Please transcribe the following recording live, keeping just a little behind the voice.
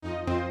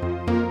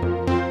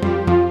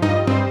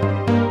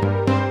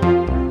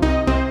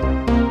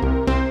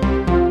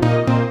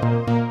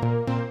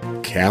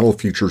Cattle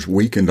futures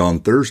weakened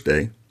on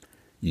Thursday.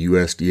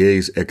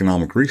 USDA's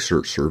Economic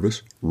Research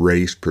Service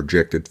raised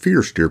projected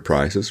feeder steer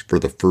prices for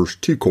the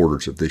first 2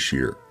 quarters of this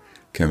year.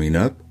 Coming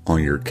up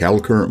on your Cattle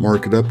Current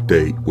Market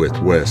Update with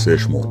Wes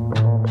Ishmael.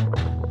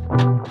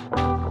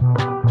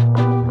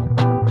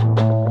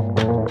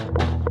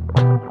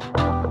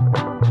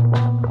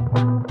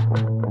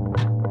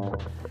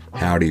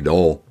 Howdy to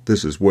all.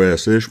 This is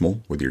Wes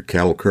Ishmael with your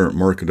Cattle Current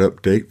Market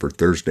Update for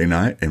Thursday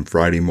night and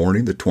Friday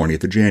morning, the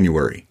 20th of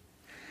January.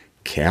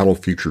 Cattle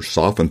futures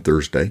softened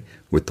Thursday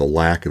with the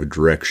lack of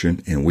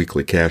direction in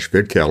weekly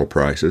cash-fed cattle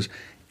prices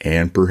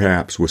and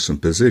perhaps with some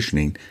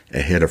positioning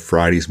ahead of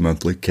Friday's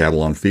monthly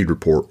cattle on feed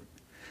report.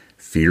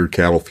 Feeder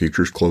cattle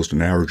futures closed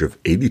an average of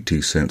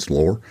 82 cents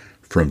lower,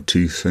 from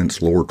 2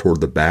 cents lower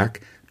toward the back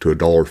to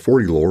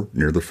 $1.40 lower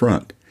near the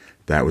front.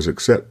 That was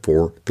except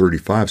for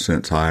 35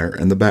 cents higher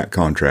in the back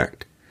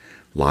contract.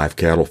 Live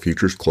cattle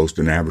futures closed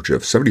an average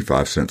of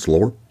 75 cents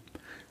lower.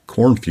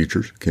 Corn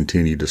futures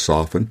continued to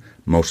soften,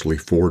 mostly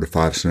 4 to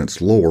 5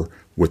 cents lower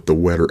with the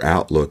wetter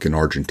outlook in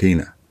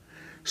Argentina.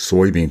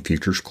 Soybean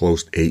futures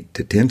closed 8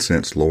 to 10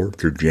 cents lower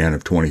through Jan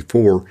of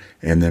 24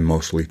 and then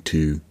mostly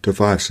 2 to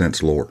 5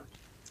 cents lower.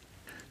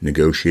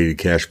 Negotiated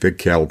cash-fed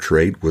cattle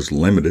trade was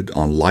limited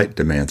on light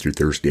demand through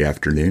Thursday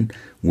afternoon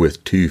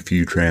with too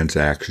few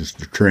transactions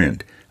to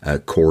trend,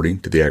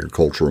 according to the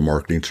Agricultural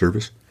Marketing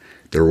Service.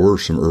 There were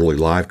some early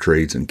live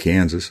trades in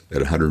Kansas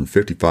at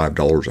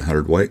 $155 a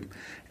hundredweight,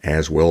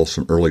 as well as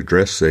some early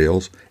dress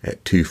sales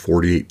at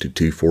 $248 to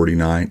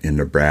 $249 in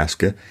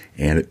Nebraska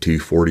and at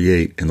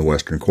 $248 in the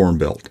Western Corn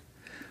Belt.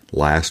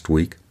 Last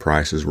week,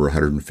 prices were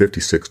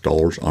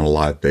 $156 on a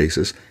live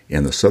basis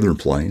in the Southern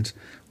Plains,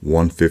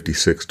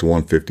 $156 to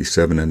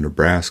 $157 in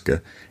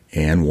Nebraska,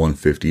 and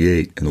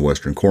 $158 in the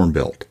Western Corn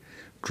Belt.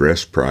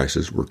 Dress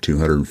prices were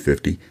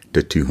 $250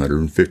 to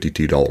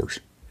 $252.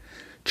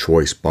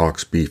 Choice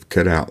box beef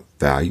cutout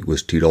value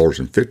was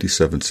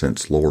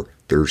 $2.57 lower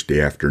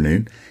Thursday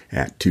afternoon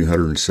at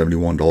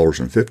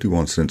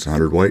 $271.51 a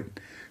hundredweight.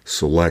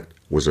 Select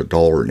was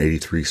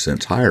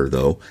 $1.83 higher,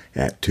 though,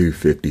 at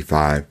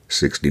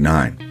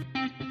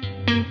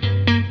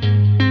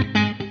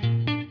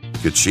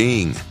 $255.69.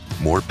 Ka-ching!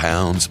 More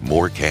pounds,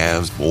 more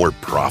calves, more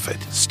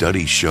profit.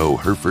 Studies show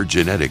Hereford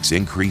Genetics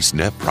increased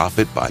net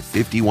profit by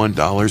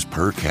 $51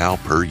 per cow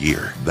per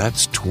year.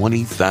 That's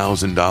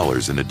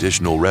 $20,000 in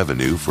additional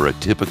revenue for a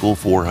typical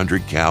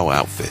 400-cow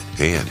outfit.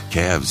 And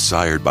calves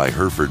sired by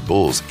Hereford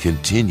bulls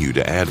continue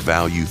to add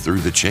value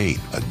through the chain.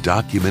 A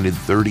documented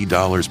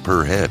 $30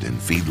 per head in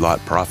feedlot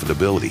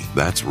profitability.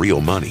 That's real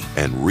money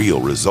and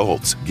real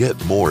results.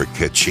 Get more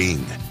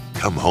ka-ching.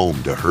 Come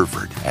home to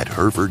Hereford at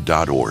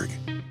Hereford.org.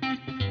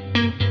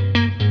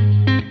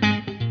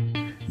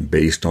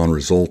 Based on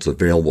results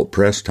available at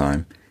press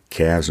time,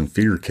 calves and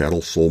feeder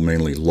cattle sold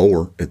mainly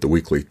lower at the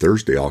weekly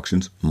Thursday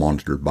auctions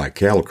monitored by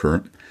Cattle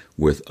Current,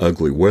 with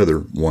ugly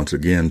weather once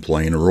again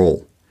playing a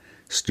role.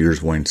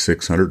 Steers weighing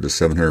 600 to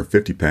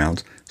 750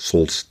 pounds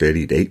sold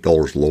steady at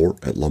 $8 lower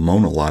at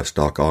Lamona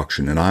Livestock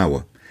Auction in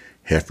Iowa.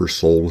 Heifers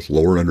sold with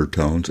lower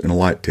undertones in a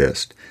light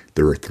test.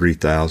 There are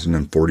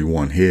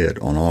 3,041 head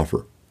on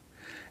offer.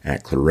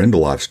 At Clarinda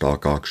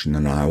Livestock Auction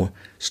in Iowa,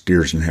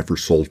 steers and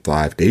heifers sold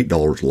 $5 to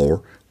 $8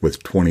 lower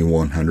with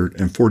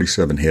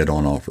 2,147 head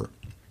on offer.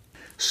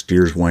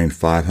 Steers weighing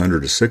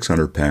 500 to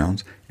 600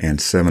 pounds and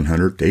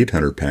 700 to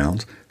 800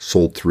 pounds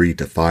sold $3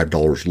 to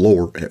 $5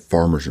 lower at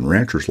Farmers and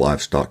Ranchers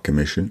Livestock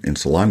Commission in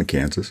Salina,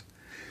 Kansas.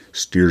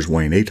 Steers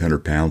weighing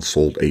 800 pounds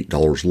sold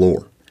 $8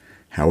 lower.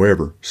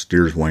 However,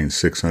 steers weighing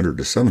 600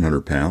 to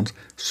 700 pounds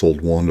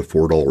sold $1 to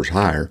 $4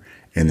 higher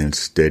and then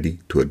steady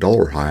to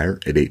 $1 higher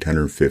at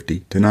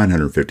 850 to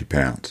 950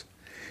 pounds.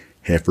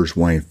 Heifers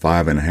weighing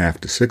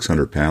 5.5 to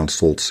 600 pounds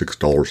sold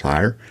 $6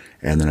 higher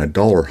and then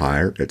 $1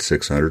 higher at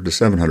 600 to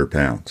 700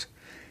 pounds.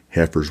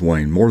 Heifers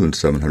weighing more than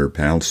 700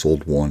 pounds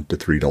sold $1 to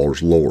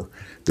 $3 lower.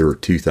 There are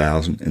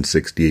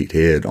 2,068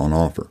 head on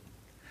offer.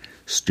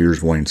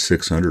 Steers weighing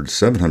 600 to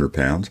 700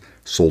 pounds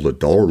sold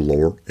 $1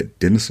 lower at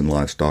Denison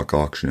Livestock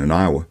Auction in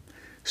Iowa.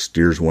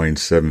 Steers weighing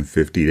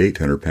 750 to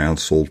 800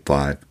 pounds sold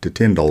 $5 to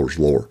 $10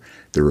 lower.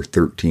 There are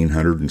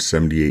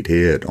 1,378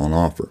 head on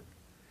offer.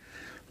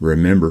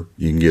 Remember,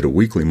 you can get a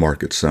weekly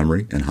market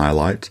summary and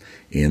highlights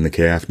in the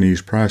Calf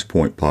News Price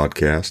Point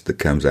podcast that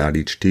comes out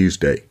each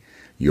Tuesday.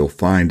 You'll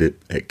find it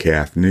at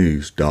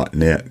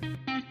calfnews.net.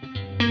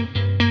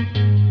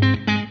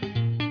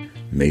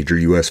 Major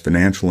U.S.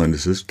 financial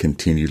indices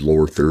continued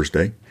lower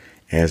Thursday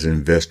as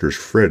investors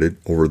fretted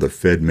over the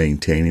Fed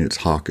maintaining its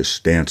hawkish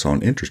stance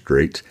on interest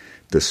rates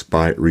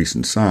despite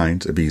recent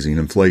signs of easing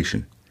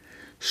inflation.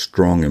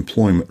 Strong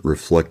employment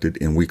reflected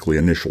in weekly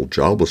initial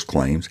jobless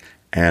claims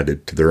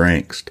added to their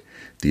angst.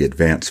 The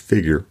advanced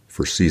figure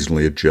for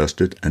seasonally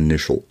adjusted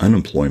initial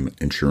unemployment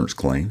insurance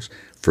claims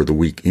for the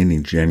week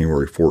ending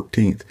January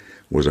 14th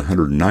was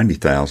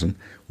 190,000,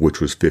 which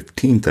was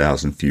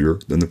 15,000 fewer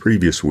than the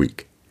previous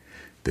week.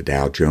 The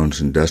Dow Jones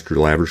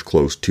Industrial Average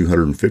closed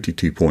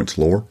 252 points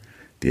lower,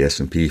 the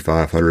S&P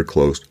 500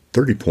 closed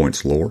 30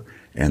 points lower,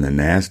 and the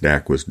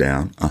NASDAQ was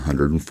down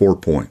 104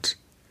 points.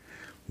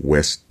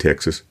 West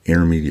Texas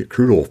Intermediate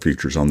crude oil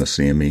futures on the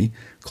CME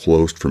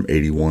closed from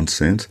 81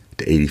 cents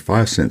to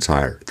 85 cents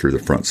higher through the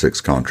front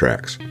six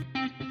contracts.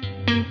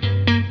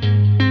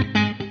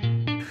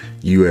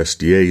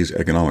 USDA's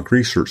Economic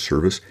Research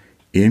Service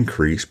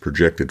increased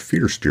projected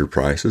feeder steer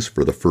prices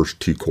for the first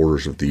 2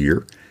 quarters of the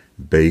year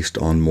based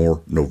on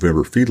more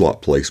November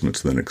feedlot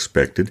placements than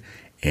expected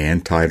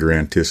and tighter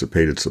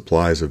anticipated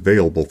supplies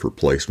available for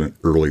placement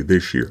early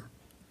this year.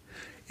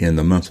 In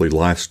the monthly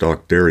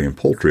livestock, dairy, and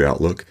poultry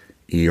outlook,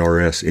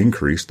 ERS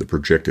increased the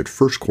projected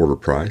first quarter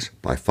price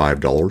by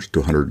 $5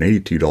 to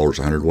 $182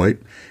 a hundredweight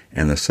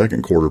and the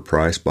second quarter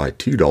price by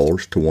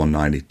 $2 to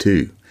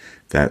 $192.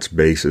 That's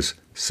basis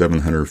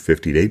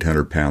 750 to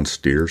 800 pound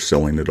steers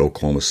selling at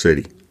Oklahoma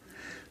City.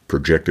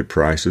 Projected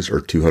prices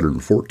are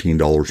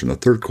 $214 in the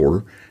third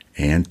quarter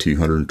and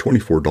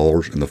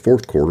 $224 in the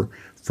fourth quarter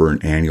for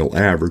an annual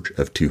average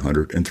of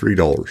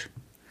 $203.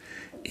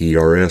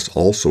 ERS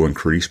also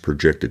increased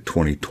projected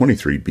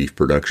 2023 beef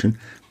production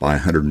by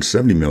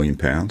 170 million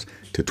pounds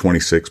to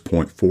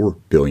 26.4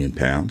 billion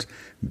pounds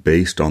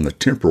based on the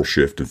temporal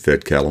shift in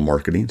fed cattle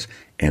marketings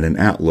and an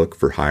outlook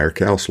for higher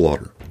cow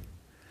slaughter.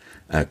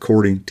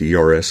 According to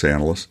ERS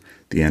analysts,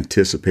 the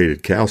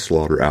anticipated cow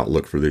slaughter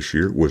outlook for this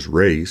year was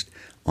raised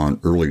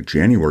on early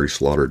January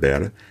slaughter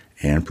data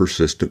and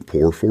persistent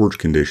poor forage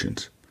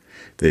conditions.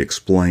 They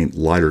explain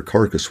lighter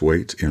carcass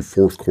weights in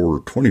fourth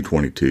quarter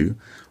 2022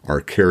 are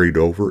carried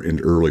over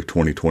into early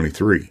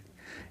 2023.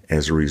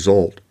 As a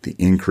result, the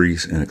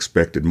increase in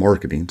expected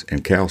marketings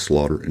and cow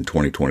slaughter in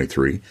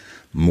 2023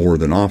 more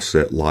than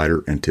offset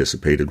lighter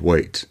anticipated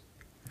weights.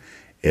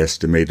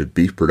 Estimated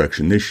beef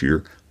production this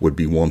year would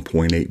be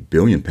 1.8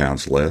 billion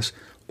pounds less,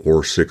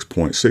 or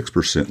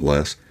 6.6%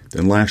 less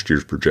than last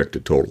year's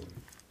projected total.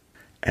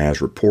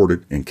 As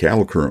reported in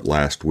Cattle Current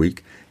last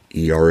week,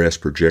 ERS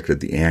projected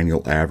the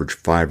annual average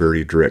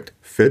 5-area direct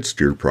fed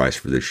steer price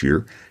for this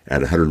year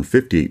at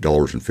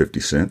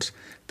 $158.50.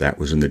 That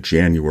was in the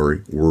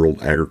January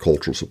World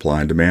Agricultural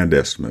Supply and Demand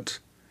estimates.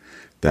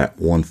 That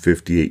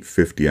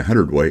 $158.50 a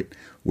hundredweight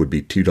would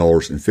be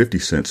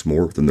 $2.50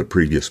 more than the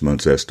previous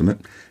month's estimate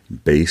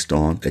based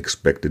on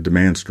expected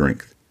demand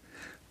strength.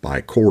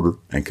 By quarter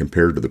and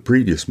compared to the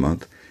previous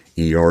month,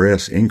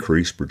 ERS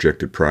increased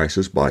projected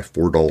prices by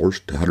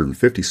 $4 to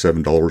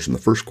 $157 in the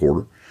first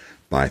quarter,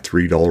 by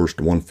 $3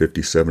 to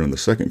 $157 in the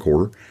second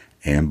quarter,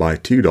 and by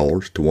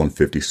 $2 to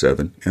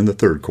 $157 in the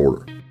third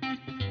quarter.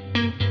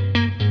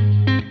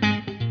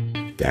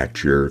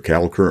 That's your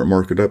Cattle Current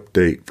Market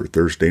Update for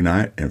Thursday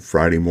night and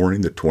Friday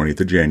morning, the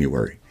 20th of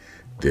January.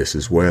 This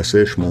is Wes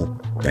Ishmael.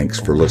 Thanks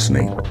for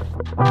listening.